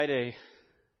Friday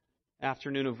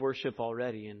afternoon of worship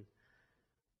already, and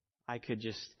I could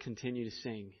just continue to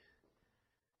sing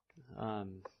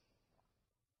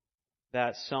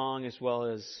that song as well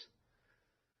as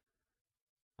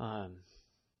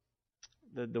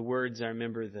the words. I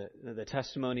remember the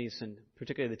testimonies, and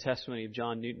particularly the testimony of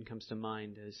John Newton comes to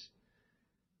mind, as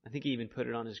I think he even put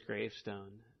it on his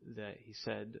gravestone, that he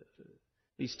said,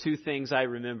 "These two things I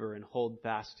remember and hold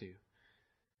fast to,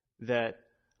 that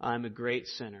I'm a great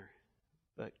sinner,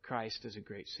 but Christ is a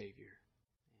great Savior."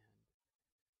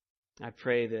 I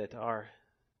pray that our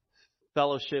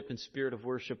fellowship and spirit of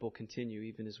worship will continue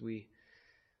even as we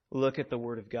look at the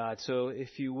Word of God. So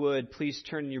if you would, please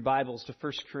turn in your Bibles to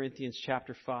 1 Corinthians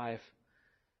chapter 5,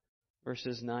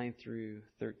 verses 9 through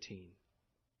 13.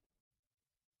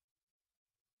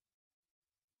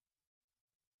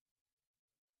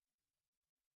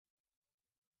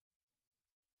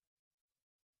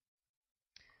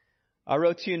 I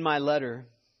wrote to you in my letter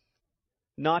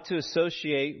not to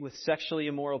associate with sexually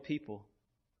immoral people,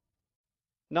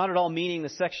 not at all meaning the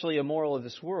sexually immoral of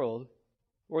this world,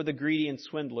 or the greedy and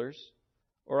swindlers,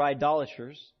 or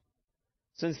idolaters,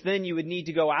 since then you would need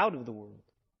to go out of the world.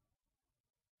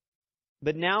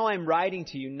 But now I'm writing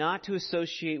to you not to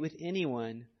associate with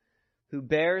anyone who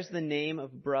bears the name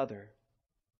of brother,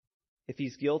 if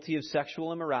he's guilty of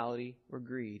sexual immorality or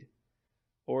greed,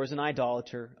 or is an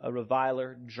idolater, a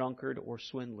reviler, drunkard, or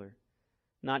swindler,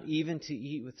 not even to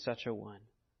eat with such a one.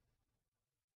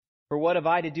 For what have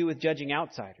I to do with judging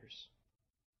outsiders?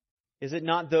 Is it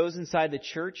not those inside the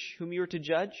church whom you are to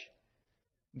judge?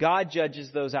 God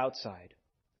judges those outside.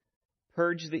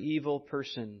 Purge the evil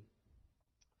person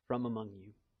from among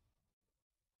you.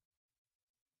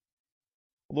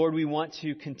 Lord, we want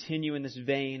to continue in this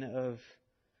vein of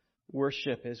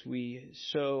worship as we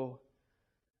so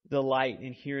delight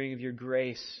in hearing of your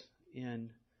grace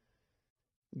in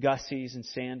Gussie's and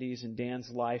Sandy's and Dan's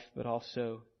life, but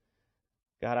also,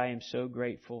 God, I am so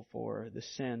grateful for the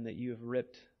sin that you have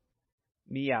ripped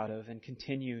me out of and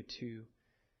continue to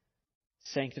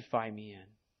sanctify me in.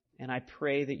 And I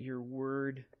pray that your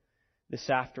word this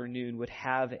afternoon would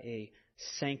have a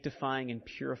sanctifying and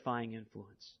purifying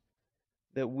influence,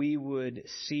 that we would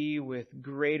see with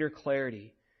greater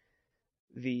clarity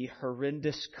the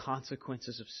horrendous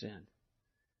consequences of sin,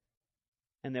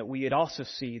 and that we would also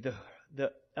see the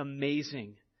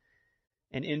amazing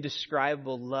and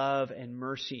indescribable love and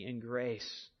mercy and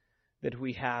grace that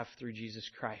we have through Jesus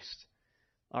Christ,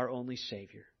 our only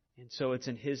Savior. And so it's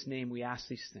in His name we ask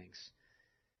these things.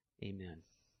 Amen.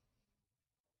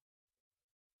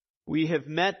 We have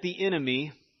met the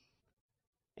enemy,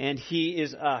 and he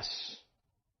is us.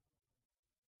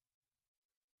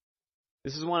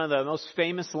 This is one of the most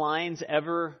famous lines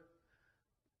ever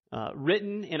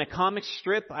written in a comic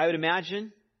strip, I would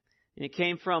imagine. And it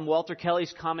came from Walter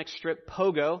Kelly's comic strip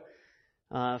Pogo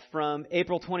from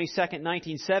April 22nd,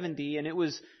 1970. And it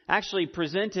was actually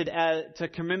presented to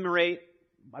commemorate,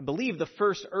 I believe, the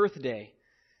first Earth Day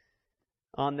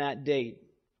on that date.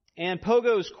 And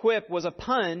Pogo's quip was a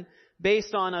pun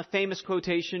based on a famous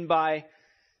quotation by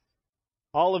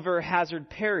Oliver Hazard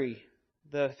Perry,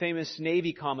 the famous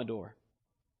Navy Commodore,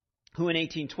 who in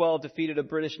 1812 defeated a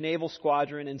British naval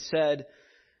squadron and said,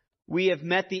 "We have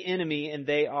met the enemy and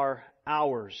they are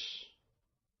ours."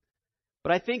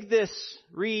 But I think this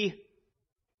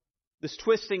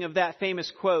twisting of that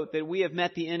famous quote, that we have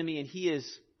met the enemy and he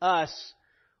is us,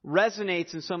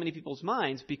 resonates in so many people's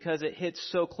minds because it hits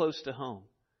so close to home.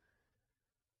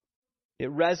 It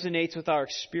resonates with our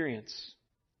experience.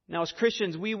 Now, as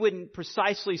Christians, we wouldn't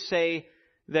precisely say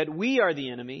that we are the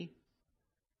enemy,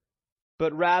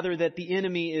 but rather that the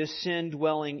enemy is sin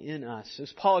dwelling in us.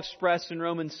 As Paul expressed in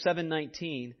Romans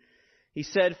 7:19, he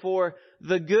said, "For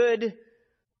the good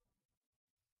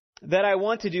that I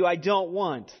want to do, I don't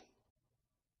want.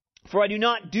 For I do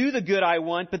not do the good I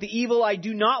want, but the evil I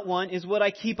do not want is what I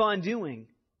keep on doing.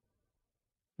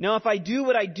 Now if I do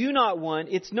what I do not want,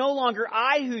 it's no longer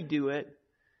I who do it,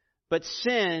 but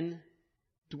sin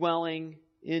dwelling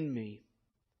in me."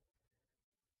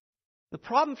 The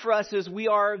problem for us is we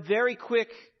are very quick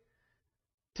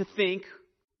to think,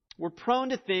 we're prone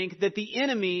to think that the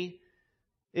enemy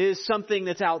is something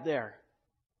that's out there.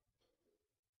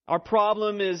 Our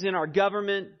problem is in our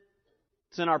government,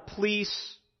 it's in our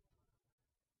police,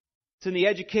 it's in the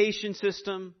education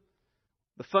system,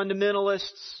 the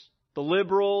fundamentalists, the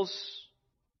liberals,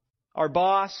 our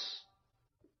boss,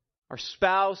 our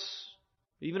spouse,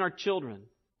 even our children,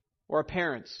 or our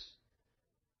parents.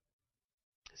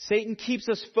 Satan keeps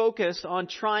us focused on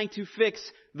trying to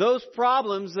fix those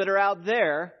problems that are out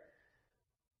there,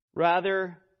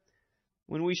 rather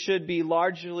when we should be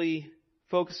largely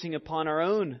focusing upon our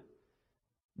own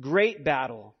great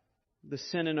battle, the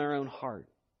sin in our own heart.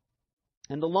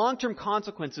 And the long-term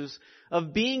consequences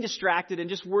of being distracted and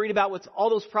just worried about all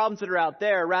those problems that are out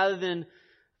there rather than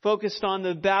focused on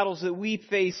the battles that we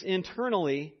face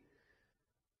internally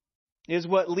is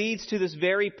what leads to this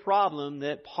very problem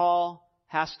that Paul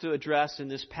has to address in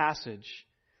this passage.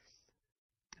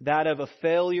 That of a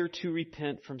failure to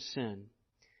repent from sin.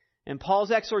 And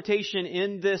Paul's exhortation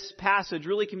in this passage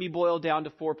really can be boiled down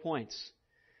to 4 points.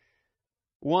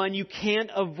 1, you can't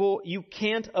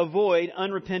avoid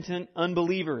unrepentant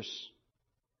unbelievers.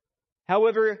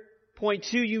 However, point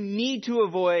 2, you need to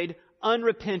avoid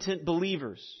unrepentant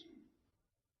believers.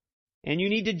 And you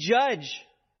need to judge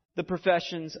the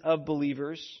professions of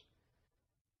believers.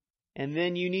 And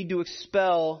then you need to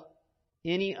expel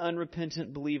any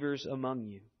unrepentant believers among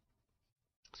you.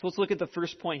 So let's look at the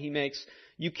first point he makes.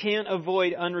 You can't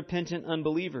avoid unrepentant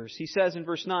unbelievers. He says in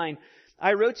verse 9,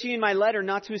 I wrote to you in my letter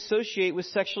not to associate with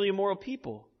sexually immoral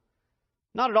people.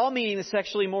 Not at all meaning the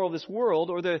sexually immoral of this world,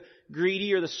 or the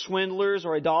greedy, or the swindlers,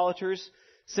 or idolaters,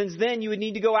 since then you would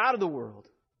need to go out of the world.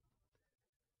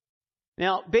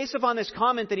 Now, based upon this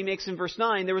comment that he makes in verse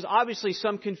 9, there was obviously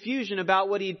some confusion about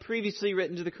what he had previously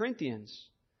written to the Corinthians.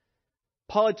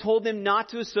 Paul had told them not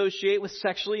to associate with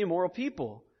sexually immoral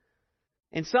people.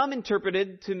 And some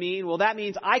interpreted to mean, well, that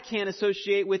means I can't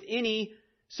associate with any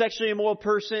sexually immoral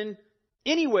person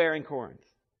anywhere in Corinth.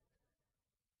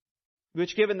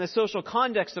 Which, given the social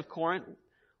context of Corinth,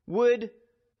 would have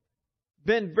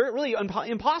been really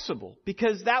impossible.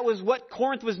 Because that was what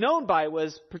Corinth was known by,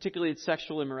 was particularly its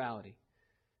sexual immorality.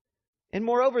 And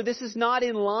moreover, this is not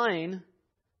in line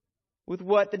with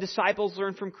what the disciples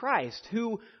learned from Christ,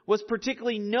 who was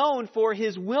particularly known for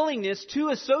his willingness to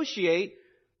associate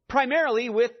primarily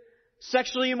with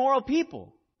sexually immoral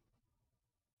people.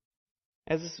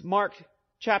 As Mark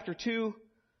chapter 2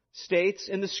 states,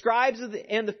 and the scribes of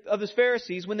the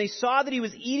Pharisees, when they saw that he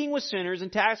was eating with sinners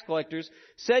and tax collectors,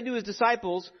 said to his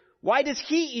disciples, why does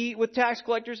he eat with tax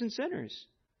collectors and sinners?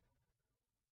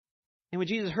 And when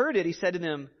Jesus heard it, he said to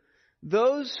them,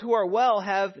 those who are well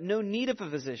have no need of a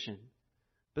physician,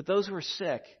 but those who are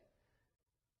sick.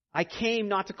 I came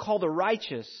not to call the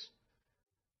righteous,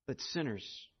 but sinners.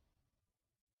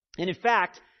 And in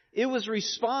fact, it was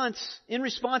in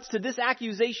response to this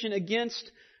accusation against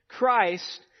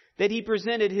Christ that he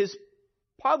presented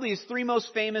probably his 3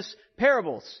 most famous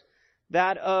parables.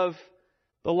 That of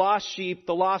the lost sheep,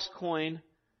 the lost coin,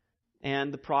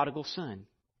 and the prodigal son.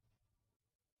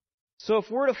 So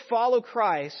if we're to follow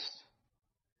Christ,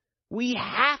 we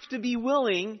have to be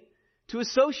willing to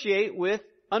associate with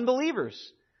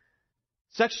unbelievers.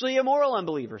 Sexually immoral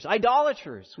unbelievers,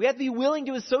 idolaters. We have to be willing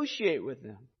to associate with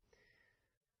them.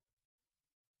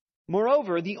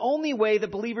 Moreover, the only way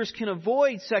that believers can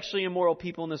avoid sexually immoral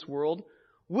people in this world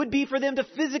would be for them to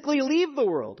physically leave the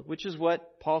world, which is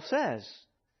what Paul says.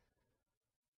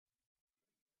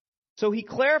 So he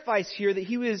clarifies here that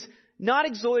he was not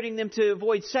exhorting them to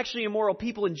avoid sexually immoral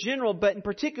people in general, but in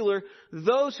particular,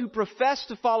 those who profess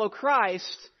to follow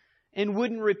Christ and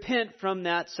wouldn't repent from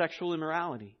that sexual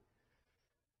immorality.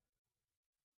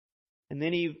 And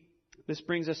then this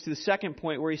brings us to the second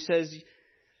point where he says,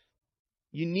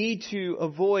 you need to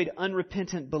avoid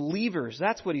unrepentant believers.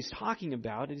 That's what he's talking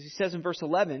about. As he says in verse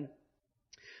 11,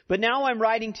 but now I'm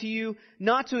writing to you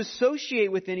not to associate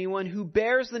with anyone who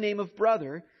bears the name of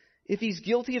brother if he's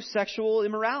guilty of sexual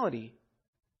immorality.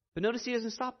 But notice he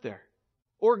doesn't stop there.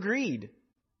 Or greed.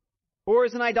 Or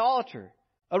as an idolater,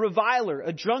 a reviler,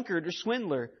 a drunkard, or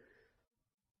swindler.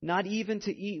 Not even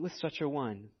to eat with such a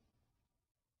one.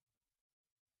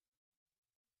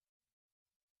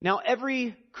 Now,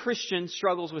 every Christian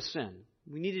struggles with sin.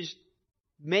 We need to just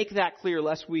make that clear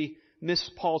lest we miss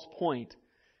Paul's point.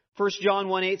 1 John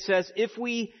 1:8 says, if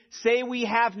we say we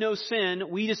have no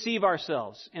sin, we deceive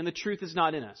ourselves, and the truth is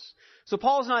not in us. So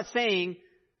Paul's not saying,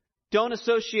 don't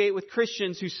associate with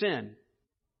Christians who sin,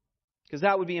 because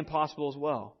that would be impossible as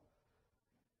well.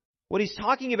 What he's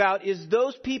talking about is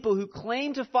those people who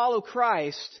claim to follow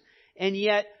Christ, and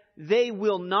yet they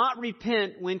will not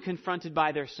repent when confronted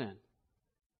by their sin.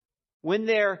 When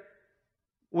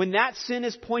that sin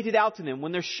is pointed out to them,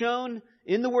 when they're shown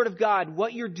in the Word of God,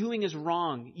 what you're doing is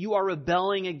wrong. You are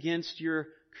rebelling against your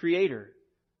Creator.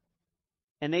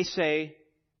 And they say,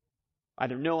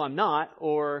 either no, I'm not,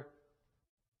 or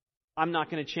I'm not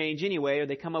going to change anyway, or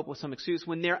they come up with some excuse.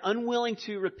 When they're unwilling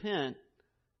to repent,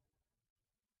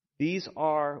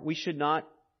 we should not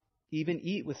even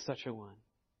eat with such a one.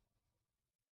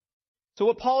 So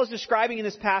what Paul is describing in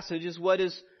this passage is what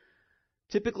is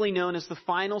typically known as the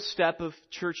final step of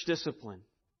church discipline.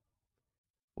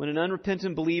 when an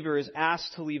unrepentant believer is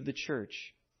asked to leave the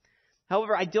church.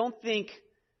 However, I don't think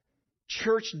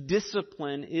church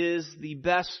discipline is the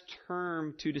best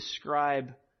term to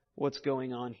describe what's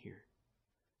going on here.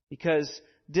 Because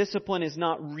discipline is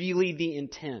not really the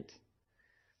intent.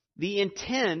 The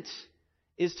intent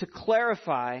is to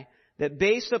clarify that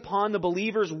based upon the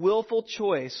believer's willful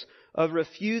choice of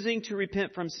refusing to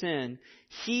repent from sin,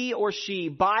 he or she,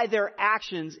 by their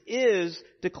actions, is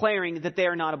declaring that they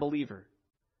are not a believer.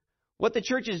 What the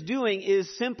church is doing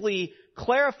is simply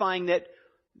clarifying that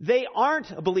they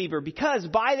aren't a believer because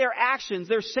by their actions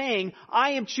they're saying,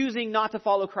 I am choosing not to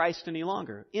follow Christ any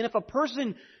longer. And if a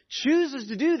person chooses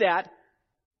to do that,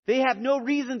 they have no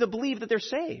reason to believe that they're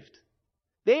saved.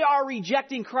 They are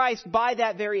rejecting Christ by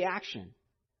that very action.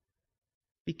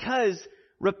 Because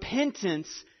repentance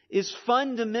is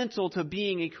fundamental to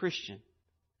being a Christian.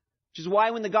 Which is why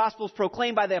when the gospel is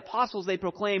proclaimed by the apostles, they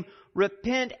proclaim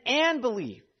repent and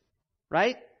believe.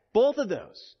 Right? Both of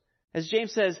those. As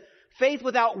James says, faith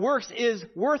without works is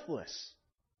worthless.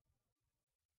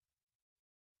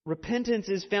 Repentance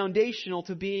is foundational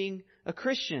to being a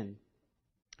Christian.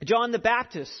 John the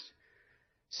Baptist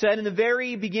said in the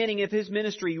very beginning of his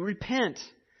ministry, repent,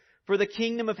 for the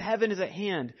kingdom of heaven is at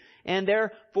hand, and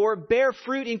therefore bear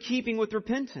fruit in keeping with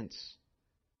repentance.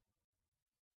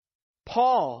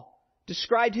 Paul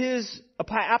described his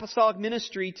apostolic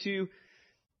ministry to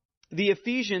the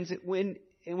Ephesians when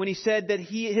he said that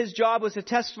his job was to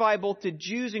testify both to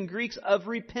Jews and Greeks of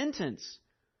repentance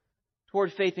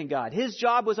toward faith in God. His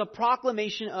job was a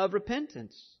proclamation of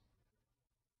repentance.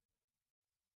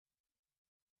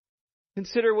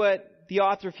 Consider what the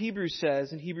author of Hebrews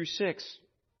says in Hebrews 6.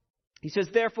 He says,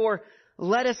 therefore,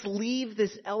 let us leave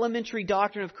this elementary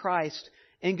doctrine of Christ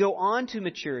and go on to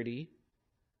maturity,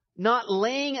 not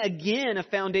laying again a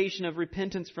foundation of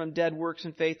repentance from dead works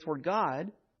and faith toward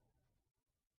God,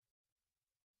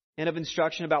 and of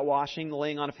instruction about washing, the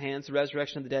laying on of hands, the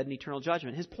resurrection of the dead, and eternal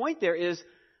judgment. His point there is,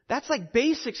 that's like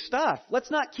basic stuff. Let's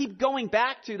not keep going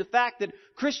back to the fact that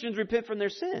Christians repent from their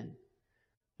sin.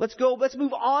 Let's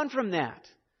move on from that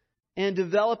and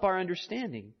develop our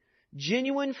understanding.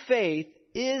 Genuine faith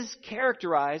is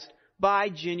characterized by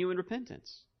genuine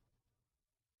repentance.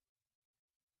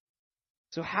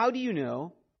 So how do you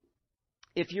know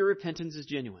if your repentance is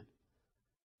genuine?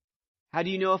 How do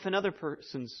you know if another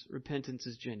person's repentance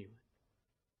is genuine?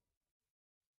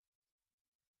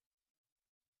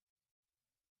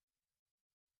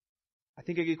 I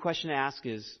think a good question to ask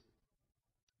is,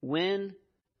 when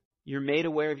you're made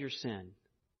aware of your sin,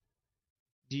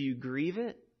 do you grieve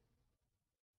it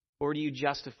or do you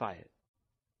justify it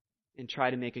and try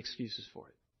to make excuses for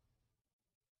it?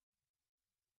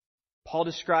 Paul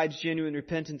describes genuine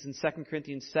repentance in 2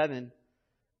 Corinthians 7,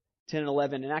 10 and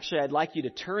 11. And actually, I'd like you to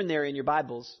turn there in your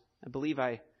Bibles. I believe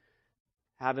I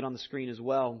have it on the screen as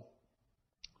well.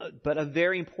 But a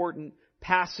very important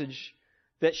passage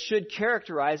that should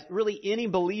characterize really any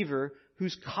believer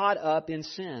who's caught up in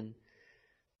sin.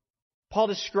 Paul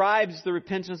describes the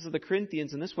repentance of the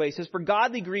Corinthians in this way. He says, for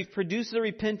godly grief produces a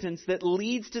repentance that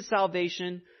leads to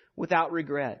salvation without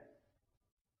regret,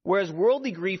 whereas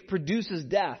worldly grief produces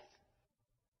death.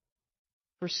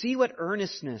 For see what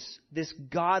earnestness this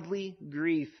godly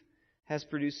grief has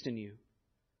produced in you.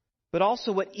 But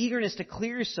also what eagerness to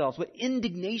clear yourselves, what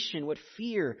indignation, what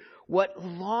fear, what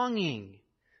longing,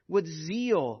 what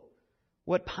zeal,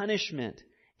 what punishment.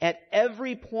 At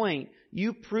every point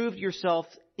you proved yourself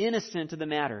innocent of the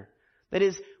matter. That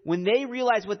is, when they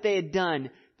realized what they had done,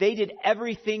 they did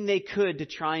everything they could to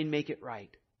try and make it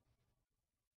right.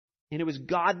 And it was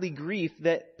godly grief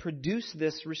that produced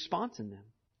this response in them.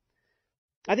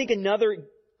 I think another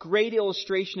great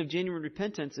illustration of genuine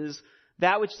repentance is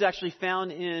that which is actually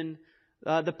found in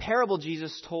the parable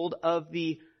Jesus told of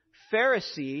the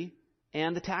Pharisee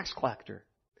and the tax collector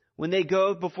when they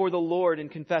go before the Lord and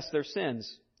confess their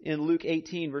sins in Luke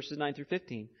 18, verses 9 through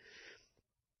 15.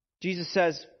 Jesus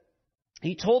says,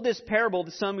 he told this parable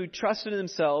to some who trusted in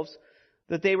themselves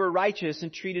that they were righteous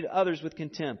and treated others with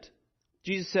contempt.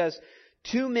 Jesus says,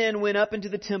 2 men went up into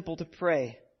the temple to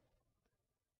pray.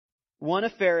 One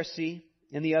a Pharisee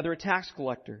and the other a tax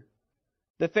collector.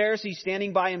 The Pharisee,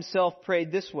 standing by himself,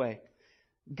 prayed this way,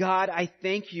 God, I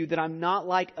thank you that I'm not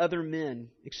like other men,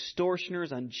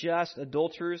 extortioners, unjust,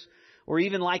 adulterers, or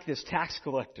even like this tax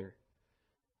collector.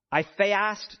 I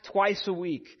fast twice a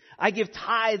week. I give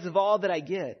tithes of all that I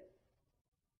get.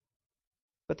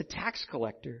 But the tax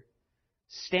collector,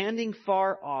 standing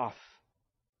far off,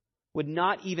 would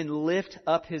not even lift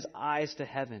up his eyes to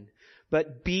heaven,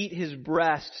 but beat his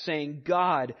breast, saying,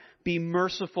 God, be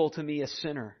merciful to me, a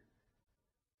sinner.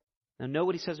 Now note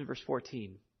what he says in verse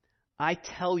 14. I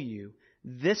tell you,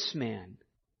 this man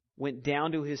went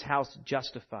down to his house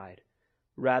justified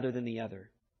rather than the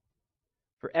other.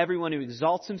 For everyone who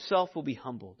exalts himself will be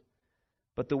humbled,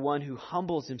 but the one who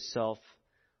humbles himself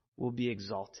will be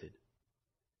exalted.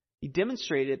 He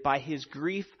demonstrated it by his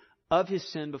grief of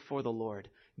his sin before the Lord.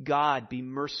 God, be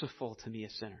merciful to me, a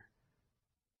sinner.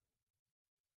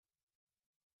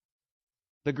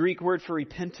 The Greek word for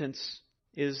repentance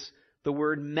is the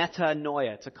word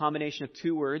metanoia. It's a combination of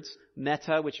two words,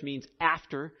 meta, which means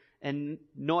after, and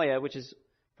noia, which is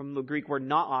from the Greek word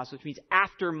naos, which means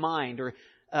after mind, or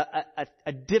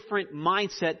a different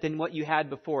mindset than what you had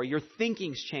before. Your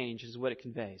thinking's changed is what it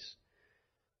conveys.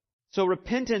 So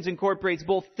repentance incorporates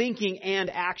both thinking and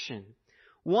action.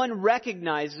 One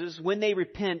recognizes when they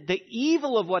repent the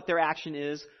evil of what their action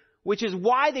is, which is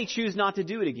why they choose not to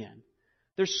do it again.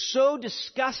 They're so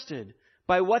disgusted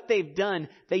by what they've done,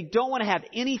 they don't want to have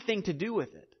anything to do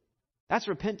with it. That's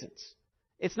repentance.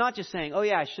 It's not just saying, oh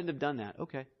yeah, I shouldn't have done that.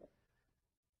 Okay.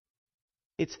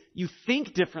 It's you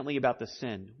think differently about the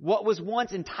sin. What was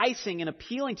once enticing and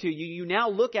appealing to you, you now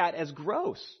look at as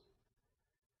gross.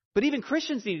 But even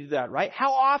Christians need to do that, right?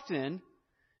 How often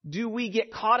do we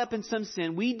get caught up in some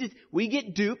sin? We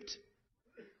get duped.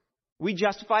 We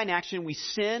justify an action. We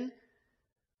sin.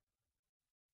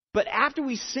 But after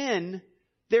we sin,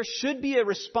 there should be a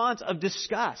response of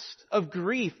disgust, of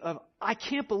grief, of, I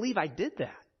can't believe I did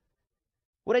that.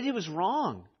 What I did was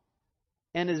wrong.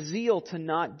 And a zeal to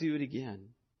not do it again.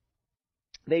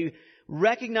 They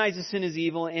recognize the sin as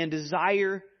evil and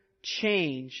desire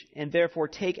change and therefore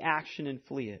take action and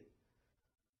flee it.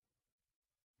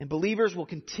 And believers will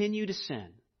continue to sin.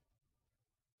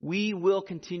 We will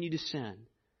continue to sin.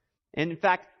 And in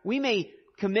fact, we may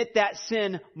commit that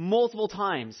sin multiple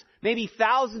times, maybe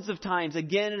thousands of times,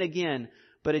 again and again,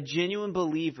 but a genuine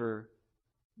believer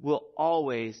will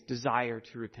always desire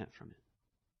to repent from it.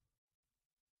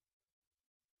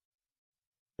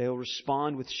 They will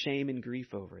respond with shame and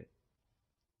grief over it.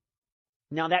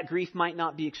 Now that grief might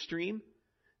not be extreme.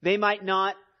 They might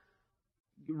not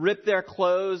rip their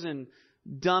clothes and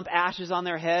dump ashes on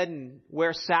their head and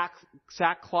wear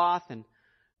sackcloth and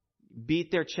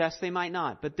beat their chest. They might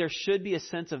not. But there should be a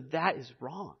sense of that is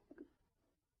wrong.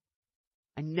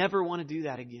 I never want to do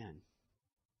that again.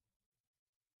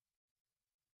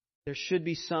 There should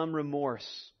be some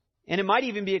remorse. And it might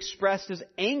even be expressed as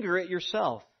anger at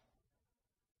yourself.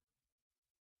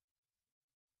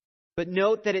 But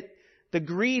note that the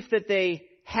grief that they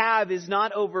have is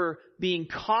not over being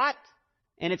caught,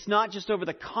 and it's not just over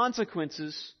the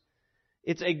consequences.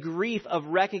 It's a grief of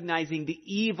recognizing the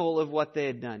evil of what they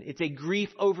had done. It's a grief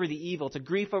over the evil. It's a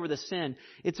grief over the sin.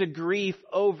 It's a grief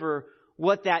over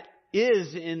what that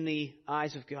is in the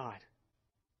eyes of God.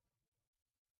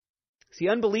 See,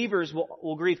 unbelievers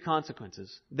will grieve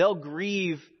consequences. They'll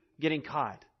grieve getting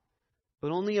caught.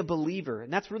 But only a believer,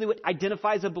 and that's really what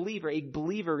identifies a believer. A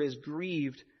believer is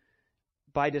grieved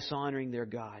by dishonoring their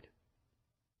God.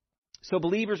 So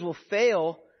believers who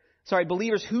fail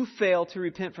to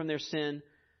repent from their sin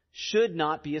should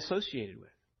not be associated with.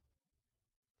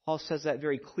 Paul says that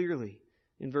very clearly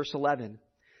in verse 11.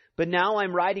 But now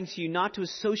I'm writing to you not to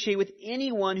associate with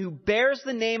anyone who bears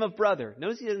the name of brother.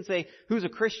 Notice he doesn't say who's a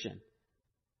Christian.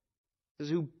 He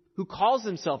says who calls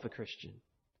himself a Christian.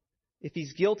 If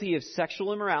he's guilty of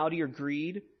sexual immorality or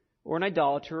greed, or an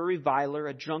idolater, or a reviler,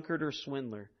 a drunkard, or a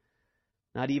swindler,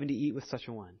 not even to eat with such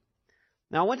a one.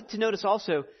 Now I wanted to notice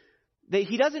also that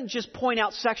he doesn't just point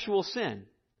out sexual sin,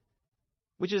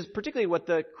 which is particularly what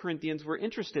the Corinthians were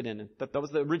interested in. That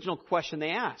was the original question they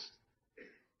asked.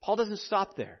 Paul doesn't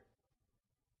stop there.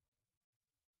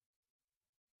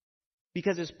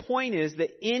 Because his point is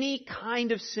that any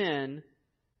kind of sin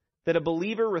that a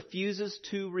believer refuses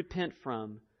to repent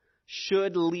from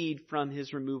should lead from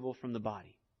his removal from the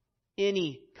body.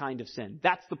 Any kind of sin.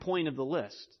 That's the point of the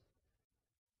list.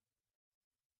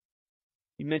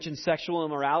 You mentioned sexual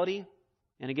immorality.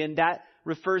 And again, that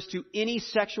refers to any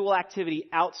sexual activity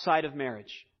outside of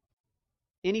marriage.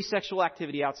 Any sexual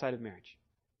activity outside of marriage.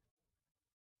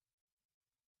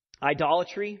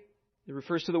 Idolatry. It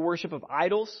refers to the worship of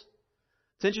idols.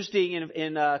 It's interesting,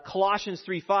 in Colossians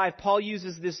 3:5, Paul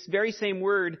uses this very same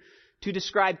word to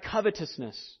describe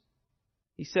covetousness.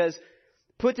 He says,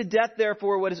 put to death,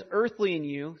 therefore, what is earthly in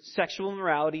you, sexual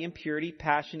immorality, impurity,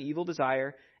 passion, evil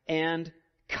desire, and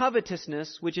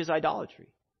covetousness, which is idolatry.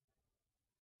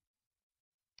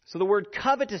 So the word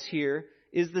covetous here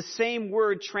is the same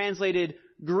word translated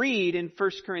greed in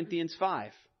 1 Corinthians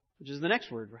 5, which is the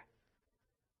next word.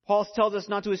 Paul tells us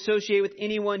not to associate with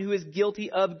anyone who is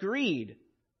guilty of greed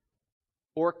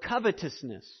or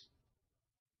covetousness.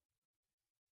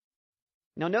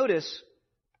 Now notice,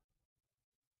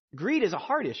 greed is a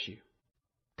heart issue.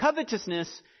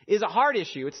 Covetousness is a heart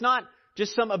issue. It's not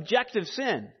just some objective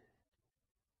sin.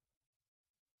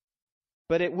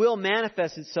 But it will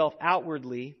manifest itself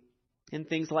outwardly in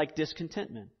things like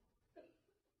discontentment.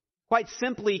 Quite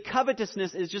simply,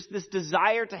 covetousness is just this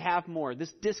desire to have more,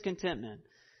 this discontentment.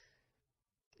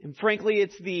 And frankly,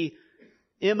 it's the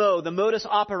MO, the modus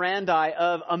operandi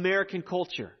of American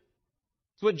culture.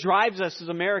 It's what drives us as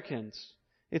Americans.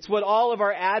 It's what all of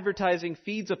our advertising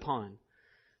feeds upon.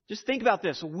 Just think about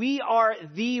this. We are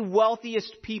the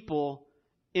wealthiest people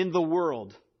in the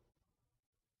world.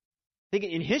 Think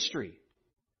in history.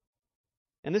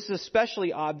 And this is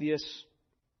especially obvious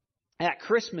at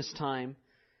Christmas time,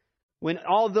 when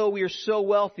although we are so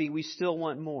wealthy, we still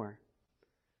want more.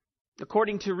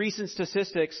 According to recent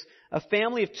statistics, a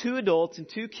family of 2 adults and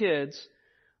 2 kids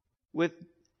with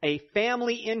a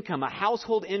family income, a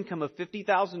household income of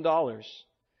 $50,000,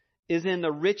 is in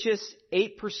the richest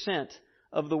 8%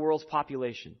 of the world's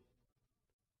population.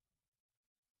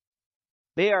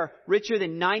 They are richer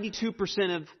than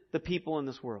 92% of the people in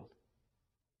this world.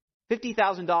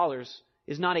 $50,000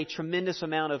 is not a tremendous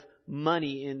amount of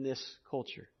money in this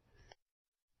culture.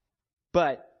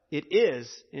 But it is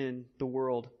in the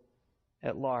world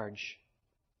at large.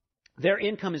 Their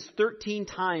income is 13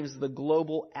 times the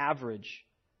global average.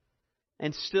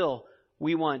 And still,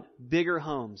 we want bigger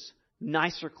homes,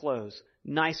 nicer clothes,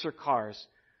 nicer cars,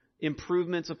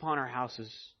 improvements upon our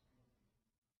houses.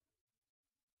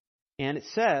 And it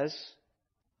says,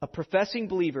 a professing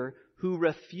believer who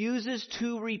refuses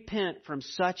to repent from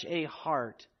such a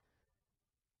heart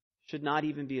should not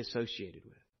even be associated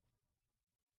with.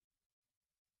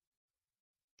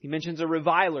 He mentions a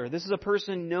reviler. This is a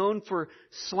person known for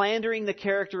slandering the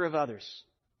character of others,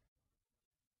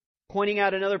 pointing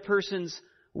out another person's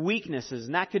weaknesses.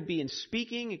 And that could be in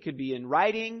speaking, it could be in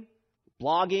writing,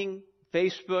 blogging,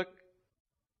 Facebook,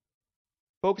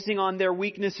 focusing on their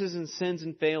weaknesses and sins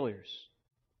and failures.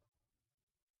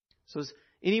 So is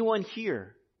anyone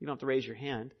here, you don't have to raise your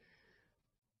hand,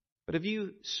 but have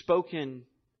you spoken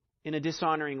in a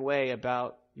dishonoring way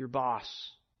about your boss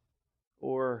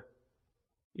or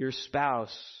your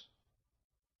spouse,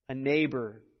 a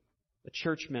neighbor, a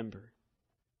church member,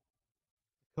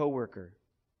 a coworker?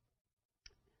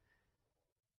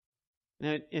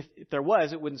 Now, if there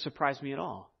was, it wouldn't surprise me at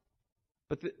all.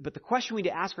 But the question we need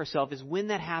to ask ourselves is, when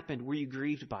that happened, were you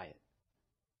grieved by it?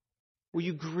 Were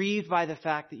you grieved by the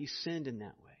fact that you sinned in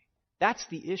that way? That's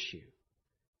the issue.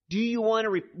 Do you want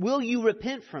to? Will you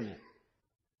repent from it?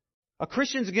 A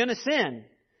Christian's going to sin,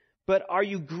 but are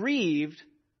you grieved,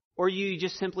 or you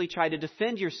just simply try to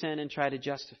defend your sin and try to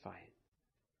justify it?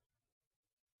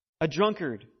 A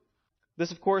drunkard.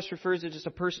 This, of course, refers to just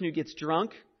a person who gets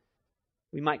drunk.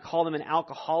 We might call them an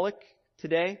alcoholic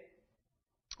today.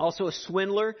 Also a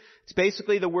swindler. It's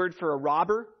basically the word for a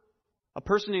robber. A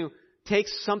person who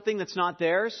takes something that's not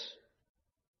theirs.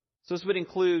 So this would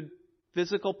include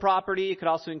physical property. It could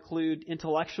also include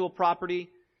intellectual property.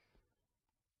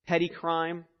 Petty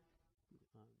crime.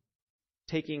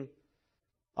 Taking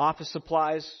office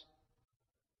supplies.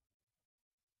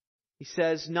 He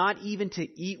says, not even to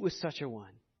eat with such a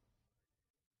one.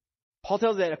 Paul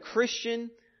tells that a Christian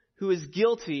who is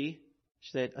guilty,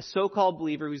 that a so-called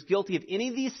believer who's guilty of any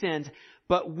of these sins,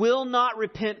 but will not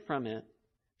repent from it,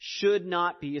 should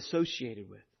not be associated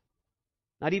with.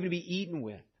 Not even be eaten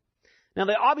with. Now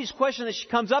the obvious question that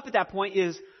comes up at that point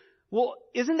is, well,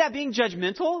 isn't that being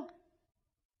judgmental? I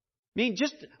mean,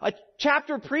 just a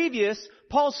chapter previous,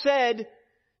 Paul said,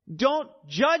 don't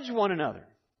judge one another.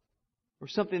 Or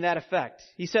something to that effect.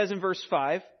 He says in verse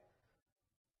 5,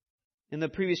 in the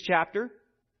previous chapter,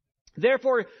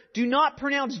 therefore, do not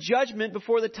pronounce judgment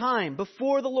before the time,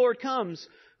 before the Lord comes,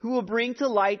 who will bring to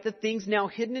light the things now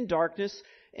hidden in darkness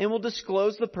and will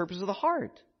disclose the purpose of the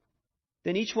heart.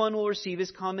 Then each one will receive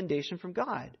his commendation from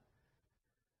God.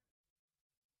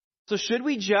 So should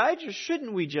we judge or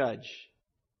shouldn't we judge?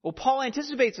 Well, Paul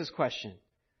anticipates this question,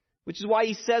 which is why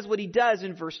he says what he does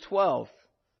in verse 12.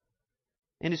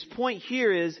 And his point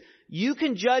here is, you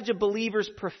can judge a believer's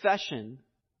profession,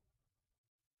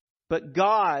 but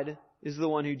God is the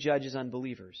one who judges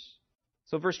unbelievers.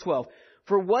 So verse 12.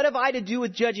 For what have I to do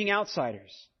with judging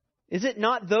outsiders? Is it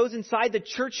not those inside the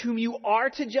church whom you are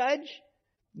to judge?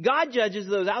 God judges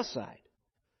those outside.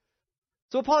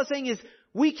 So what Paul is saying is,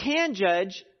 we can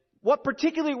judge. What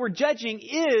particularly we're judging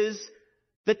is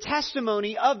the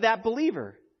testimony of that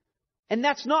believer. And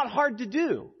that's not hard to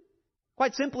do.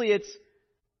 Quite simply, it's,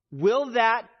 will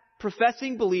that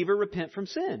professing believer repent from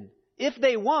sin? If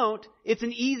they won't, it's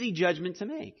an easy judgment to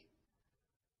make.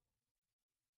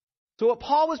 So what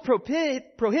Paul was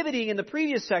prohibiting in the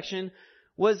previous section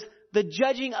was the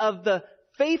judging of the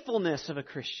faithfulness of a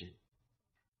Christian.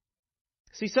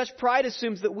 See, such pride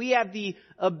assumes that we have the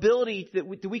ability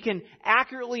that we can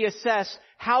accurately assess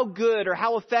how good or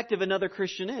how effective another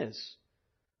Christian is.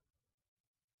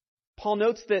 Paul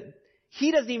notes that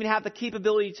he doesn't even have the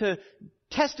capability to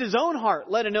test his own heart,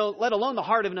 let alone the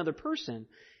heart of another person.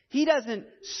 He doesn't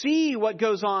see what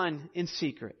goes on in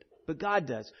secret, but God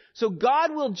does. So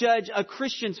God will judge a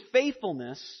Christian's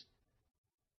faithfulness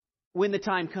when the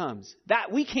time comes.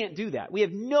 That we can't do that. We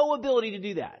have no ability to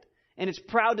do that. And it's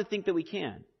proud to think that we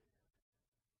can.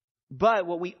 But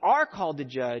what we are called to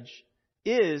judge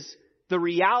is the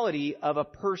reality of a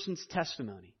person's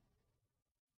testimony.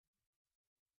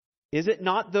 Is it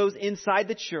not those inside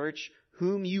the church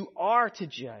whom you are to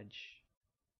judge?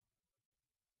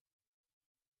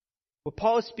 What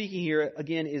Paul is speaking here,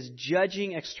 again, is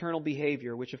judging external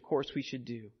behavior, which of course we should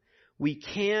do. We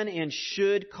can and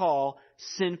should call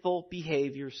sinful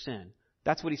behavior sin.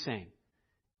 That's what he's saying.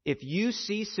 If you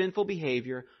see sinful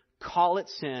behavior, call it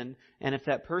sin. And if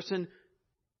that person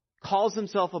calls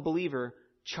himself a believer,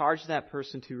 charge that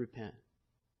person to repent.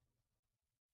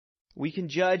 We can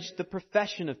judge the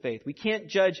profession of faith. We can't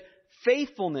judge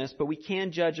faithfulness, but we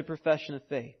can judge a profession of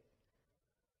faith.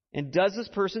 And does this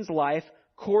person's life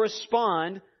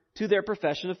correspond to their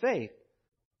profession of faith?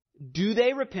 Do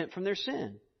they repent from their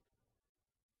sin?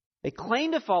 They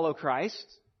claim to follow Christ.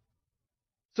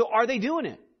 So are they doing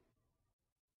it?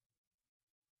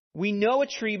 We know a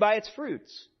tree by its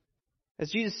fruits. As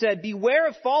Jesus said, beware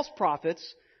of false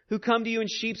prophets who come to you in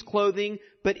sheep's clothing,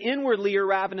 but inwardly are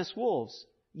ravenous wolves.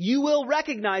 You will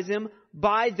recognize them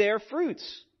by their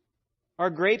fruits. Are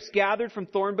grapes gathered from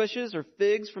thorn bushes or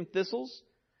figs from thistles?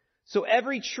 So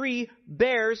every tree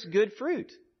bears good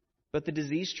fruit, but the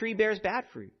diseased tree bears bad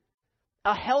fruit.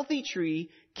 A healthy tree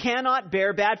cannot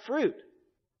bear bad fruit.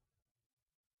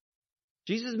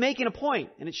 Jesus is making a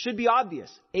point, and it should be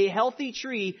obvious. A healthy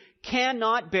tree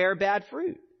cannot bear bad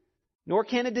fruit, nor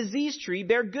can a diseased tree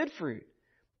bear good fruit.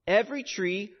 Every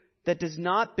tree that does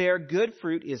not bear good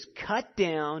fruit is cut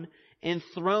down and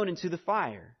thrown into the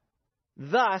fire.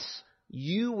 Thus,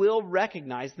 you will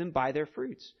recognize them by their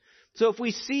fruits. So if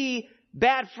we see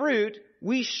bad fruit,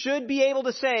 we should be able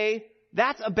to say,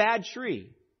 that's a bad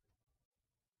tree.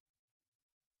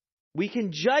 We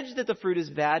can judge that the fruit is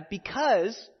bad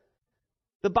because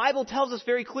the Bible tells us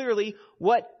very clearly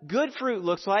what good fruit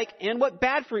looks like and what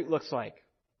bad fruit looks like.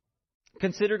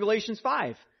 Consider Galatians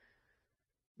 5.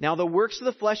 Now the works of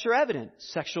the flesh are evident: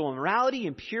 sexual immorality,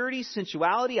 impurity,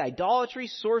 sensuality, idolatry,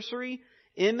 sorcery,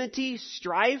 enmity,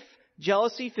 strife,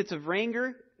 jealousy, fits of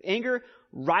anger,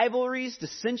 rivalries,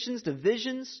 dissensions,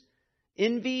 divisions,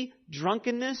 envy,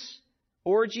 drunkenness,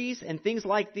 orgies, and things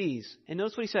like these. And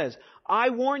notice what he says. I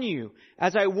warn you,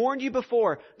 as I warned you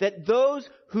before, that those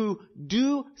who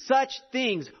do such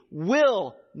things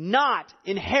will not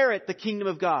inherit the kingdom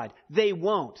of God. They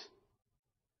won't.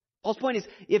 Paul's point is,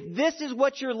 if this is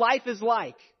what your life is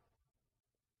like,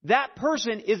 that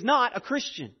person is not a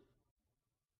Christian.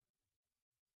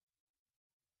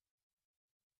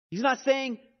 He's not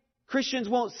saying Christians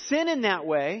won't sin in that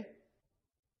way,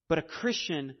 but a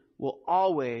Christian will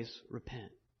always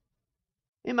repent.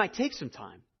 It might take some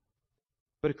time,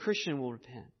 but a Christian will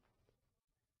repent.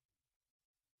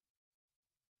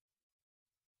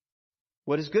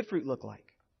 What does good fruit look like?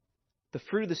 The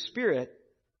fruit of the Spirit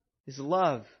is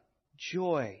love,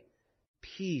 joy,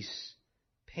 peace,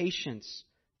 patience,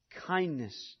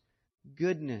 kindness,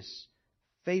 goodness,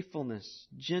 faithfulness,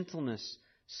 gentleness,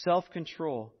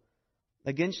 self-control.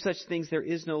 Against such things there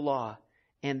is no law.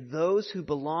 And those who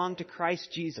belong to Christ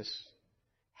Jesus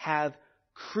have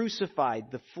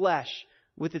crucified the flesh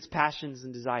with its passions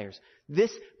and desires.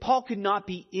 Paul could not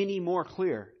be any more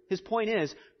clear. His point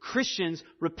is, Christians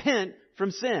repent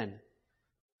from sin.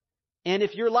 And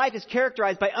if your life is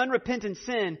characterized by unrepentant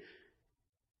sin,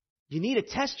 you need to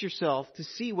test yourself to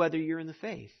see whether you're in the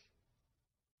faith.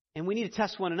 And we need to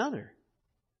test one another.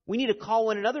 We need to call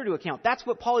one another to account. That's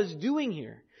what Paul is doing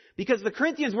here. Because the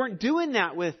Corinthians weren't doing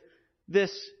that with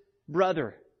this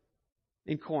brother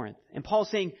in Corinth. And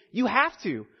Paul's saying, you have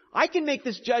to. I can make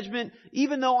this judgment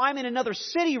even though I'm in another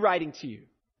city writing to you.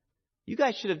 You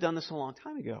guys should have done this a long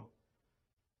time ago.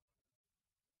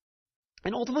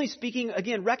 And ultimately speaking,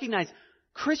 again, recognize,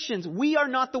 Christians, we are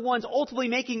not the ones ultimately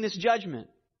making this judgment.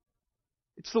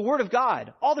 It's the Word of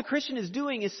God. All the Christian is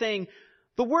doing is saying,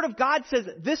 the Word of God says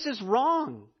this is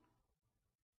wrong.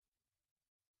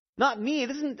 Not me.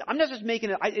 I'm not just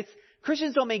making it.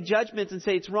 Christians don't make judgments and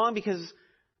say it's wrong because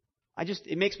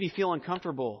it makes me feel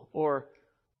uncomfortable, or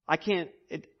I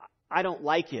don't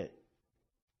like it.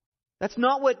 That's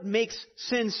not what makes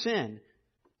sin sin.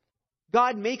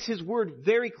 God makes His Word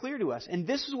very clear to us. And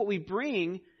this is what we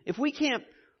bring. If we can't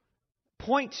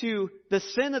point to the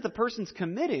sin that the person's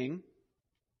committing,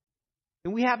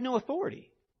 then we have no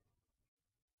authority.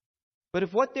 But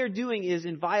if what they're doing is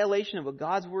in violation of what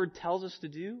God's Word tells us to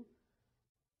do,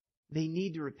 they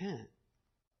need to repent.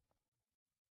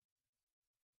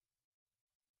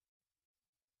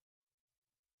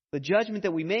 The judgment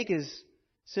that we make is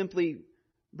simply,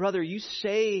 brother, you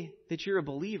say that you're a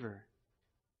believer,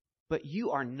 but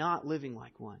you are not living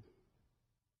like one.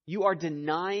 You are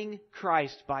denying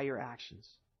Christ by your actions.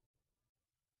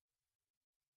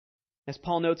 As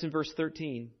Paul notes in verse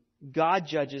 13, God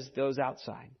judges those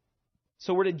outside.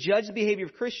 So we're to judge the behavior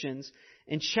of Christians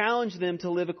and challenge them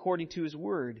to live according to His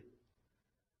Word.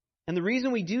 And the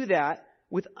reason we do that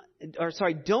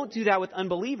don't do that with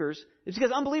unbelievers is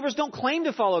because unbelievers don't claim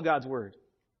to follow God's Word.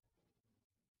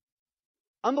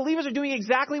 Unbelievers are doing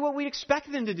exactly what we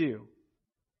expect them to do.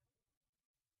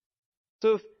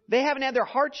 So if they haven't had their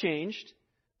heart changed,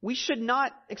 we should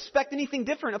not expect anything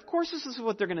different. Of course this is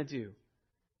what they're going to do.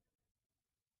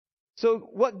 So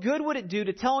what good would it do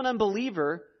to tell an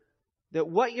unbeliever that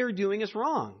what you're doing is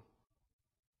wrong?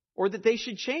 Or that they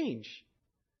should change?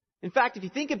 In fact, if you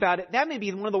think about it, that may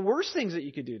be one of the worst things that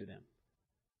you could do to them.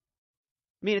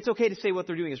 I mean, it's okay to say what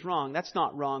they're doing is wrong. That's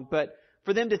not wrong. But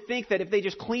for them to think that if they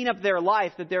just clean up their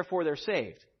life, that therefore they're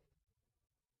saved.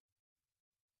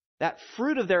 That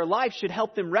fruit of their life should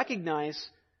help them recognize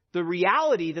the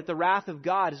reality that the wrath of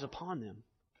God is upon them.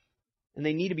 And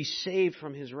they need to be saved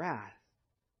from His wrath.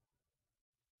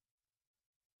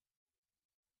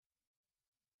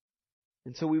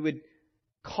 And so we would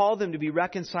call them to be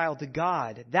reconciled to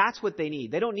God. That's what they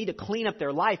need. They don't need to clean up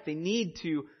their life. They need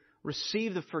to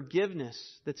receive the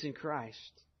forgiveness that's in Christ.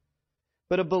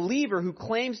 But a believer who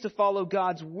claims to follow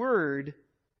God's Word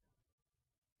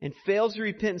and fails to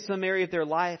repent in some area of their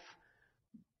life,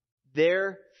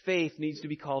 their faith needs to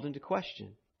be called into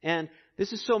question. And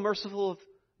this is so merciful of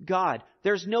God.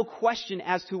 There's no question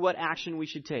as to what action we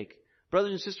should take.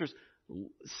 Brothers and sisters,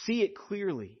 see it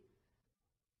clearly.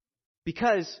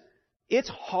 Because it's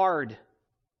hard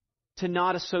to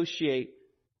not associate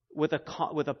with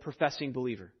a professing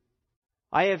believer.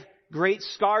 I have great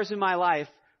scars in my life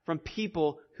from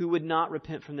people who would not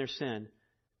repent from their sin.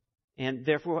 And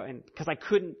therefore, because I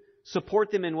couldn't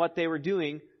support them in what they were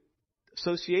doing,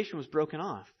 association was broken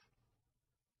off.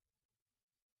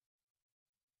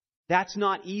 That's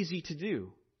not easy to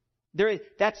do.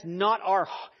 That's not our...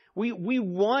 We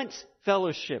want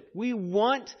fellowship. We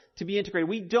want to be integrated.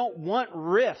 We don't want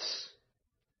rifts.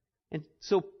 And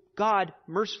so God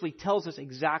mercifully tells us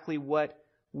exactly what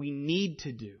we need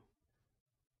to do.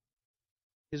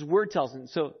 His Word tells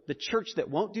us. So the church that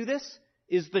won't do this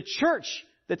is the church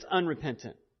that's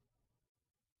unrepentant.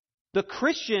 The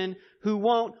Christian who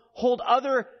won't hold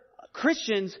other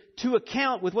Christians to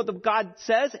account with what God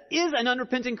says is an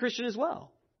unrepentant Christian as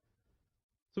well.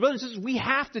 So brothers and sisters, we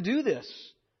have to do this,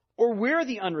 or we're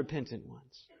the unrepentant ones.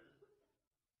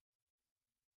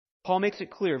 Paul makes it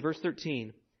clear, verse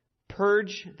 13,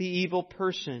 purge the evil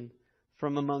person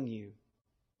from among you.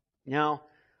 Now,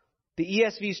 the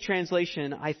ESV's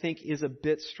translation, I think, is a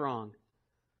bit strong,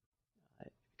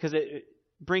 because it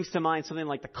brings to mind something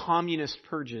like the communist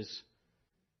purges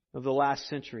of the last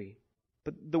century.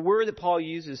 But the word that Paul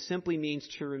uses simply means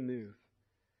to remove.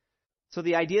 So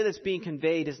the idea that's being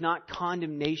conveyed is not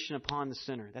condemnation upon the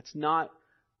sinner. That's not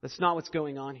what's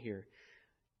going on here.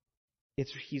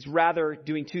 He's rather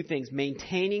doing two things: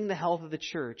 maintaining the health of the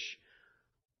church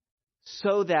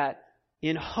so that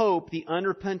in hope the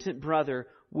unrepentant brother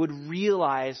would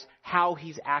realize how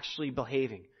he's actually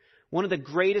behaving. One of the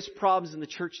greatest problems in the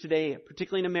church today,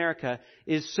 particularly in America,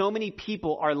 is so many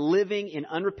people are living in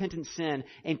unrepentant sin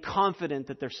and confident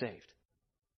that they're saved.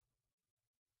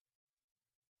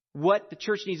 What the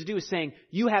church needs to do is saying,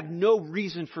 you have no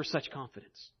reason for such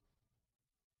confidence.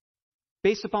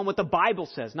 Based upon what the Bible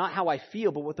says, not how I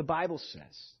feel, but what the Bible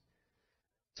says.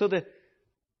 So the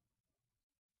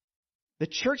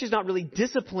church is not really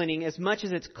disciplining as much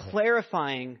as it's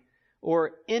clarifying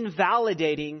or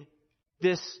invalidating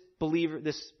this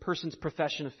person's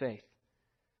profession of faith.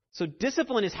 So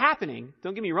discipline is happening,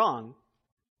 don't get me wrong.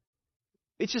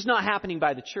 It's just not happening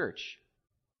by the church.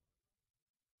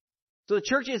 So the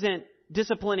church isn't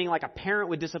disciplining like a parent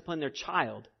would discipline their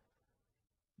child,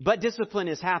 but discipline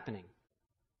is happening.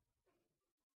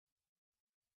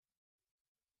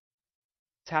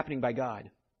 It's happening by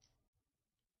God.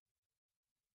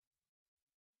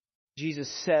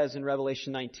 Jesus says in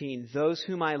Revelation 19, those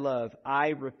whom I love, I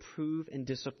reprove and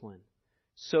discipline.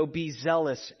 So be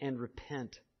zealous and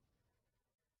repent.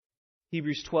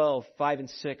 Hebrews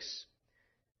 12:5-6.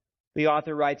 The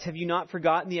author writes, "Have you not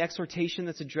forgotten the exhortation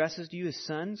that's addresses to you as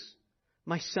sons?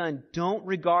 My son, don't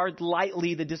regard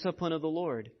lightly the discipline of the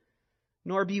Lord,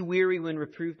 nor be weary when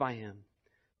reproved by Him.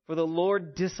 For the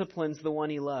Lord disciplines the one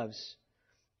He loves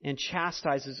and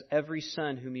chastises every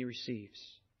son whom He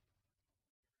receives."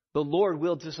 The Lord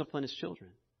will discipline His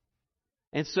children.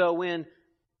 And so when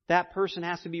that person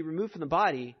has to be removed from the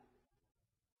body,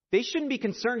 they shouldn't be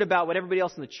concerned about what everybody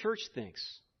else in the church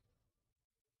thinks.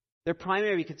 Their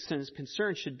primary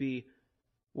concern should be,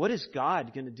 what is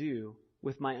God going to do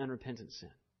with my unrepentant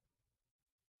sin?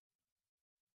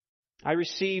 I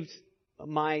received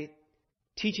my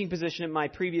teaching position at my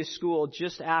previous school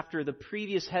just after the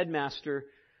previous headmaster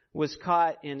was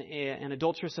caught in an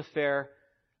adulterous affair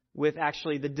with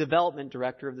actually the development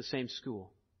director of the same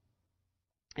school.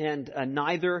 And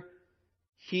neither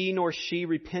he nor she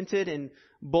repented, and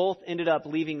both ended up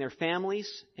leaving their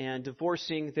families and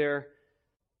divorcing their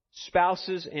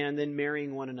spouses and then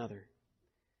marrying one another.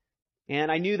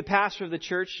 And I knew the pastor of the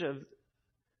church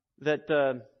that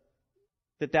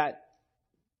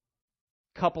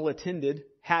couple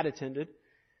had attended.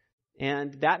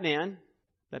 And that man,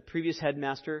 that previous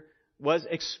headmaster, was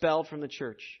expelled from the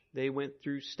church. They went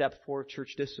through step 4 of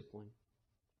church discipline.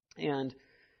 And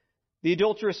the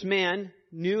adulterous man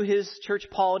knew his church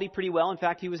polity pretty well. In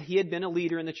fact, he had been a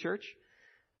leader in the church.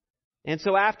 And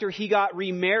so after he got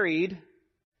remarried,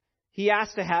 he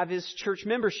asked to have his church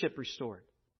membership restored.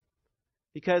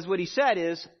 Because what he said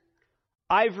is,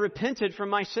 I've repented from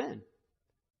my sin.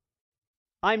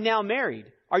 I'm now married.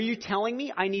 Are you telling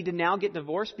me I need to now get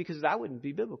divorced? Because that wouldn't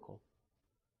be biblical.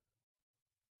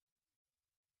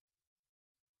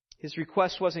 His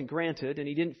request wasn't granted, and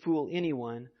he didn't fool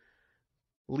anyone,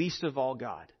 least of all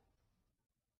God.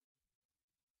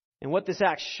 And what this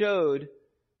act showed,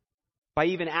 by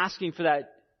even asking for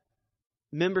that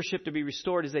membership to be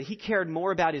restored, is that he cared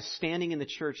more about his standing in the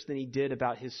church than he did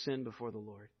about his sin before the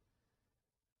Lord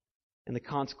and the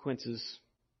consequences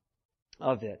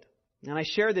of it. And I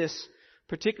share this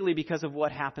particularly because of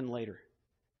what happened later.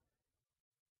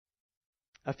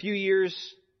 A few years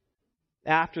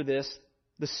after this,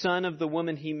 the son of the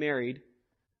woman he married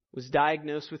was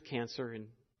diagnosed with cancer and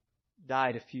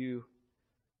died a few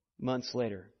months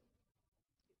later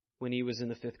when he was in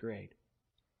the 5th grade.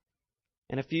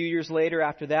 And a few years later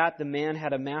after that, the man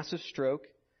had a massive stroke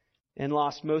and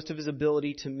lost most of his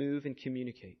ability to move and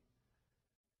communicate.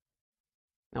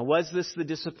 Now, was this the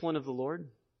discipline of the Lord?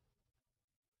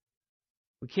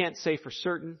 We can't say for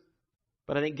certain,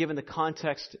 but I think given the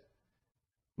context,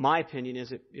 my opinion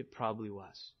is it probably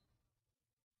was.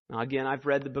 Now, again, I've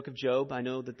read the book of Job. I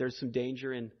know that there's some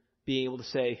danger in being able to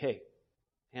say, hey,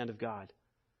 hand of God.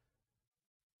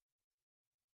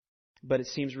 But it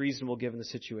seems reasonable given the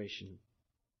situation.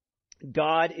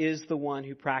 God is the one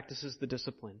who practices the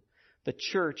discipline. The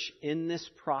church in this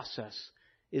process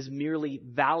is merely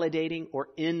validating or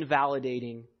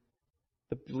invalidating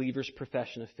the believer's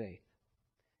profession of faith.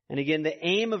 And again, the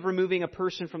aim of removing a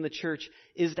person from the church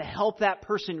is to help that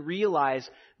person realize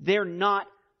they're not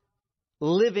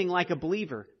living like a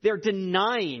believer. They're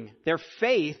denying their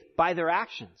faith by their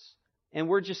actions. And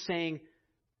we're just saying,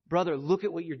 brother, look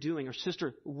at what you're doing. Or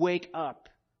sister, wake up.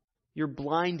 You're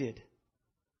blinded.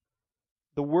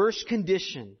 The worst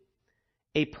condition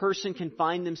a person can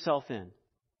find themselves in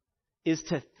is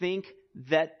to think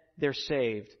that they're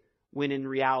saved when in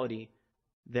reality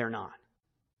they're not.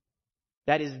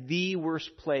 That is the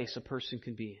worst place a person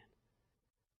can be in.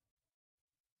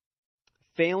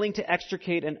 Failing to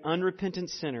extricate an unrepentant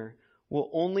sinner will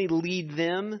only lead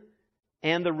them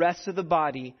and the rest of the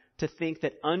body to think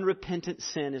that unrepentant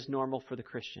sin is normal for the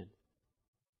Christian.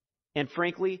 And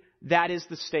frankly, that is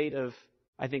the state of,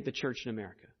 I think, the church in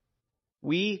America.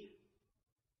 We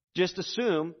just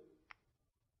assume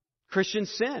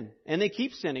Christians sin, and they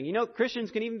keep sinning. You know, Christians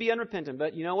can even be unrepentant,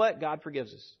 but you know what? God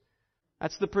forgives us.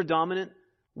 That's the predominant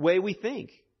way we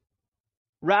think,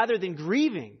 rather than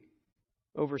grieving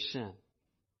over sin.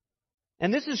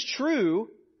 And this is true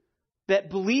that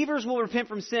believers will repent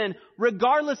from sin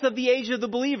regardless of the age of the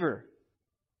believer.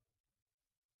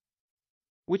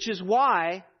 Which is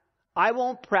why I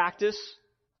won't practice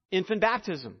infant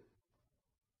baptism.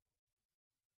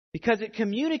 Because it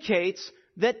communicates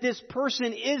that this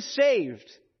person is saved.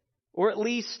 Or at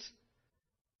least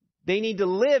they need to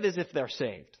live as if they're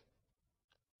saved.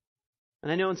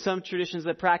 And I know in some traditions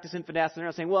that practice infant baptism, they're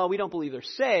not saying, well, we don't believe they're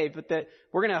saved, but that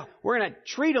we're gonna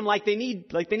treat them like they need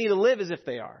to live as if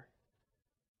they are.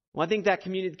 Well, I think that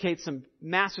communicates some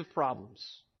massive problems.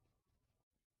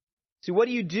 See, what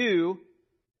do you do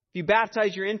if you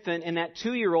baptize your infant and that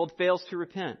 2-year-old fails to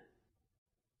repent?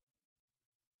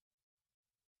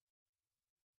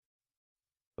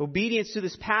 Obedience to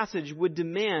this passage would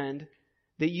demand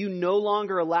that you no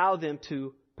longer allow them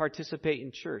to participate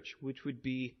in church, which would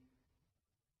be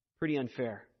pretty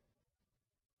unfair.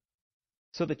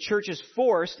 So the church is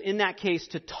forced, in that case,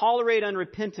 to tolerate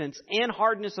unrepentance and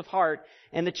hardness of heart,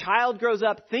 and the child grows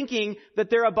up thinking that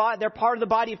they're part of the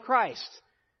body of Christ.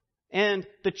 And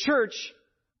the church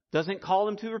doesn't call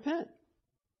them to repent.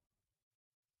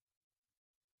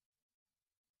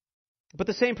 But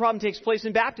the same problem takes place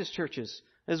in Baptist churches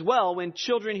as well. When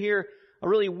children hear a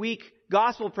really weak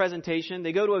gospel presentation,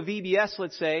 they go to a VBS,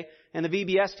 let's say, and the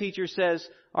VBS teacher says,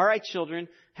 all right, children,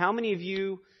 how many of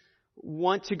you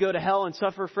want to go to hell and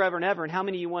suffer forever and ever? And how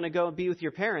many of you want to go and be with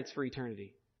your parents for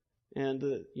eternity? And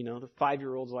the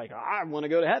 5-year-old's like, I want to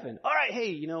go to heaven. All right,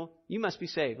 hey, you must be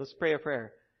saved. Let's pray a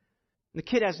prayer. And the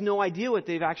kid has no idea what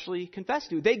they've actually confessed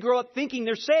to. They grow up thinking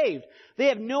they're saved. They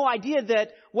have no idea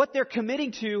that what they're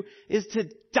committing to is to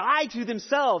die to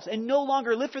themselves and no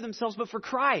longer live for themselves but for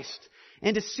Christ.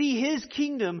 And to see His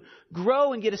kingdom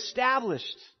grow and get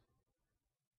established.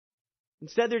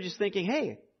 Instead, they're just thinking,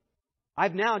 hey,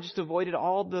 I've now just avoided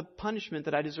all the punishment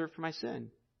that I deserve for my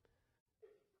sin.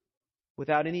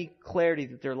 Without any clarity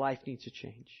that their life needs to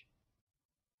change.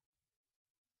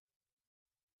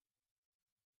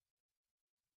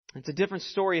 It's a different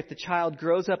story if the child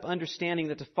grows up understanding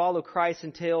that to follow Christ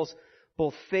entails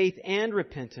both faith and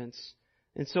repentance,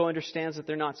 and so understands that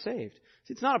they're not saved.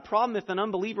 See, it's not a problem if an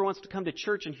unbeliever wants to come to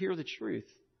church and hear the truth.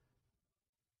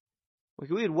 We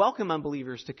would welcome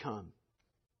unbelievers to come.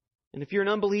 And if you're an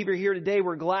unbeliever here today,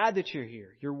 we're glad that you're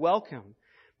here. You're welcome.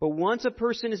 But once a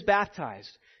person is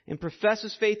baptized and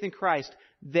professes faith in Christ,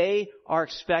 they are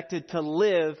expected to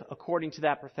live according to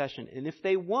that profession. And if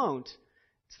they won't,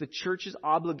 it's the church's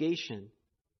obligation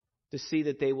to see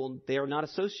that they are not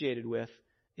associated with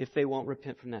if they won't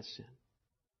repent from that sin,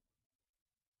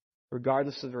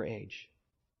 regardless of their age.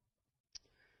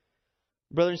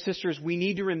 Brothers and sisters, we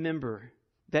need to remember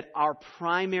that our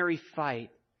primary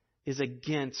fight is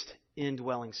against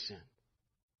indwelling sin.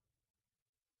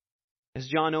 As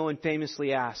John Owen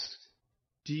famously asked,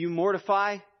 do you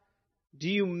mortify? Do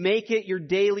you make it your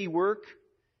daily work?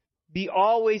 Be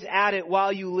always at it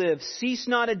while you live. Cease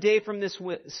not a day from this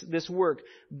work.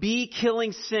 Be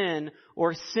killing sin,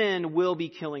 or sin will be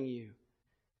killing you.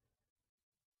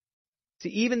 See,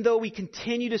 even though we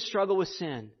continue to struggle with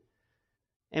sin,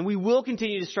 and we will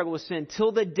continue to struggle with sin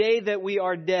till the day that we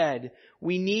are dead,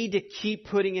 we need to keep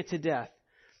putting it to death.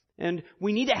 And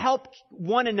we need to help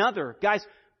one another. Guys,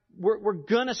 we're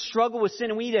going to struggle with sin,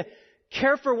 and we need to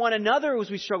care for one another as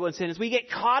we struggle in sin, as we get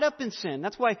caught up in sin.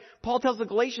 That's why Paul tells the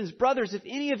Galatians, brothers, if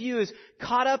any of you is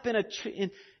caught up in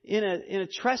a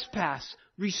trespass,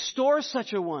 restore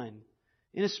such a one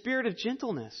in a spirit of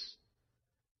gentleness.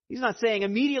 He's not saying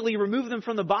immediately remove them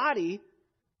from the body,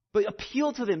 but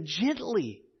appeal to them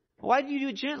gently. Why do you do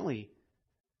it gently?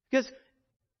 Because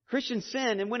Christians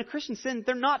sin, and when a Christian sins,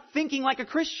 they're not thinking like a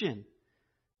Christian.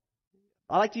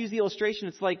 I like to use the illustration.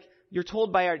 It's like you're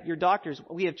told by your doctors,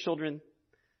 we have children,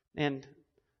 and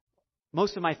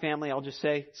most of my family, I'll just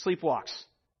say, sleepwalks,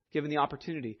 given the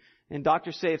opportunity. And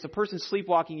doctors say if a person's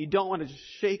sleepwalking, you don't want to just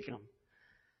shake them,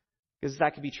 because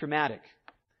that could be traumatic.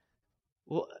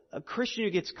 Well, a Christian who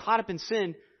gets caught up in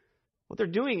sin, what they're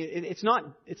doing, it's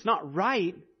not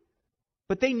right,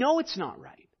 but they know it's not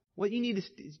right. What you need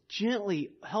is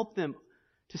gently help them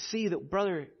to see that,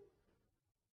 brother,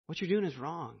 what you're doing is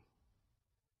wrong.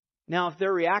 Now, if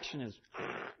their reaction is,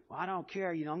 well, I don't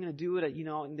care, I'm going to do it,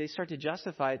 and they start to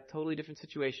justify it, totally different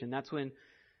situation. That's when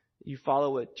you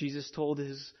follow what Jesus told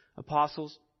His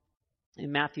apostles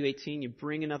in Matthew 18. You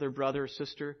bring another brother or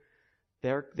sister.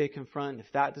 They confront.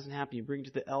 If that doesn't happen, you bring it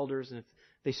to the elders. And if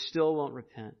they still won't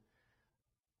repent,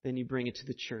 then you bring it to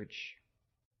the church.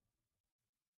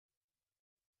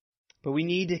 But we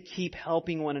need to keep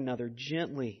helping one another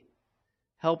gently,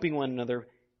 helping one another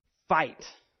fight.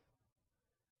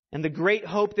 And the great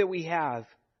hope that we have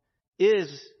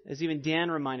is, as even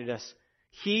Dan reminded us,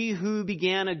 He who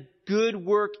began a good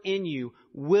work in you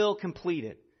will complete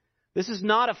it. This is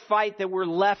not a fight that we're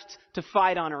left to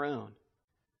fight on our own.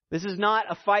 This is not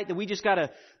a fight that we just got to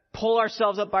pull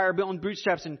ourselves up by our own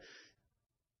bootstraps and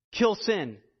kill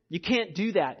sin. You can't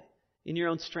do that in your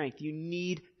own strength. You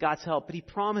need God's help. But He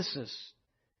promises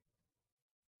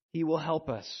He will help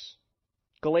us.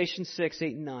 Galatians 6,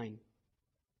 8 and 9.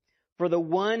 For the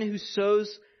one who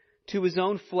sows to his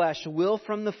own flesh will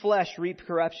from the flesh reap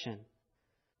corruption.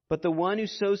 But the one who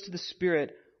sows to the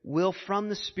Spirit will from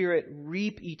the Spirit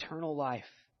reap eternal life.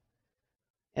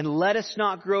 And let us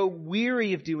not grow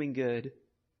weary of doing good,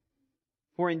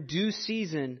 for in due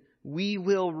season we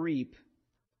will reap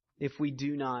if we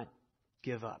do not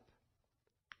give up.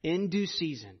 in due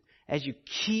season, as you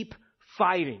keep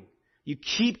fighting, you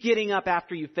keep getting up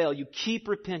after you fail, you keep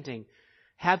repenting,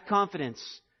 have confidence.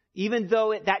 Even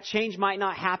though that change might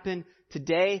not happen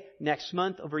today, next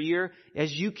month, over a year,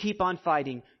 as you keep on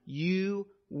fighting, you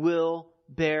will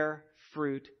bear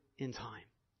fruit in time.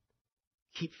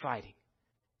 Keep fighting.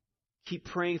 Keep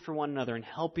praying for one another and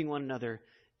helping one another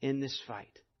in this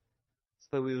fight, so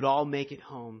that we would all make it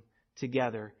home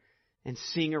together and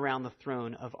sing around the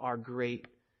throne of our great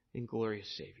and glorious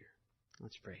Savior.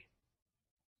 Let's pray.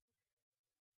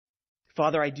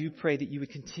 Father, I do pray that you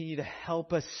would continue to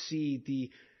help us see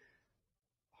the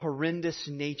horrendous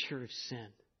nature of sin.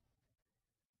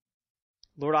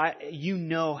 Lord, you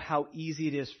know how easy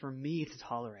it is for me to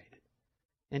tolerate it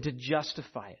and to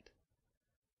justify it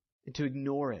and to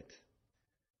ignore it.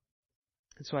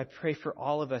 And so I pray for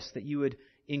all of us that you would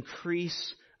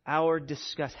increase our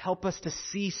disgust. Help us to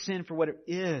see sin for what it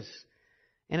is,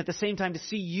 and at the same time to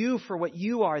see you for what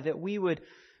you are, that we would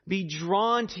be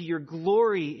drawn to your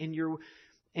glory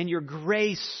and your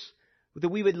grace, that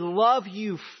we would love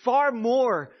you far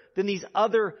more than these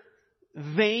other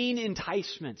vain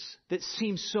enticements that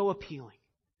seem so appealing.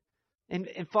 And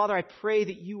Father, I pray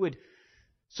that you would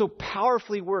so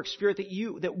powerfully work, Spirit,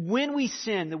 that when we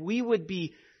sin, that we would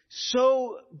be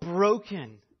so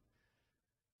broken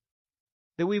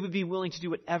that we would be willing to do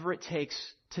whatever it takes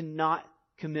to not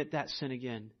commit that sin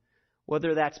again.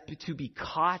 Whether that's to be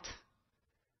caught,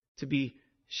 to be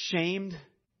shamed.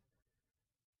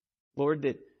 Lord,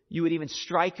 that you would even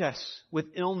strike us with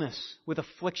illness, with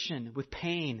affliction, with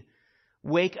pain.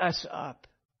 Wake us up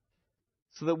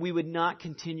so that we would not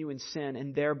continue in sin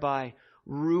and thereby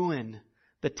ruin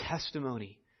the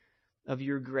testimony of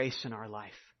your grace in our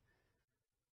life.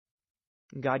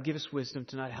 And God, give us wisdom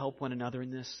to not help one another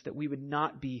in this, that we would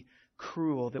not be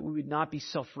cruel, that we would not be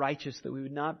self-righteous, that we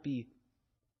would not be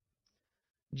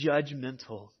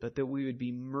judgmental, but that we would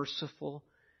be merciful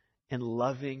and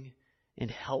loving and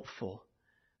helpful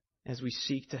as we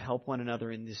seek to help one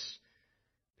another in this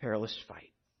perilous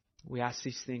fight. We ask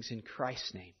these things in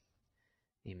Christ's name.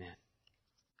 Amen.